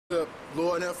Up,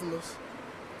 Lord Infamous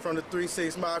from the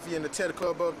 3-6 Mafia and the Cheddar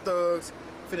Club of Thugs.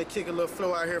 Finna kick a little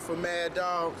flow out here for Mad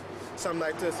Dog. Something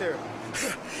like this here.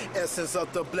 Essence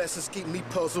of the blessings keep me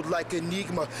puzzled like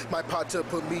enigma. My partner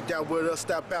put me down with a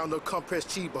stop bound to compressed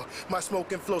chiefa. My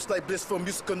smoking flows like blissful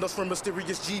musical notes from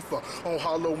mysterious chiefa. On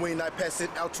Holloween I pass it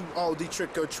out to all the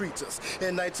trick-or-treaters.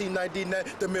 In 1999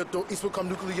 the Middle East will come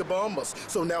nuclear bombers.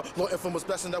 So now Lord Infamous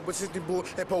blasting out with 60 bull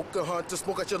and poker hunters.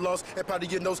 Smoke out your lungs and powder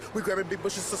your nose. We grabbing big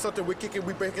bushes or something, we kicking,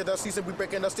 we breaking our season, we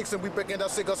breaking our sticks and we breaking our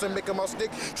cigars and make them all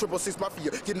stick. 666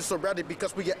 Mafia getting so rowdy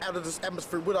because we get out of this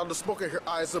atmosphere with all the smoke in her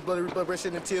eyes, the blurry blood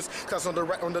rushing and tears. Clouds on the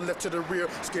right, on the left, to the rear.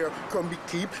 Scarecrow me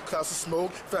keep clouds of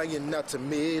smoke flying out to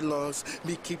mid lungs.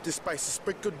 Me keep the spices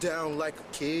sprinkled down like a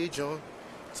Cajun.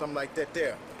 Something like that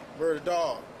there. Murder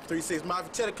Dog. 3-6 Mafia,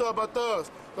 Cheddar Club of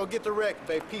Thugs. Go get the wreck,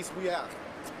 babe. Peace, we out.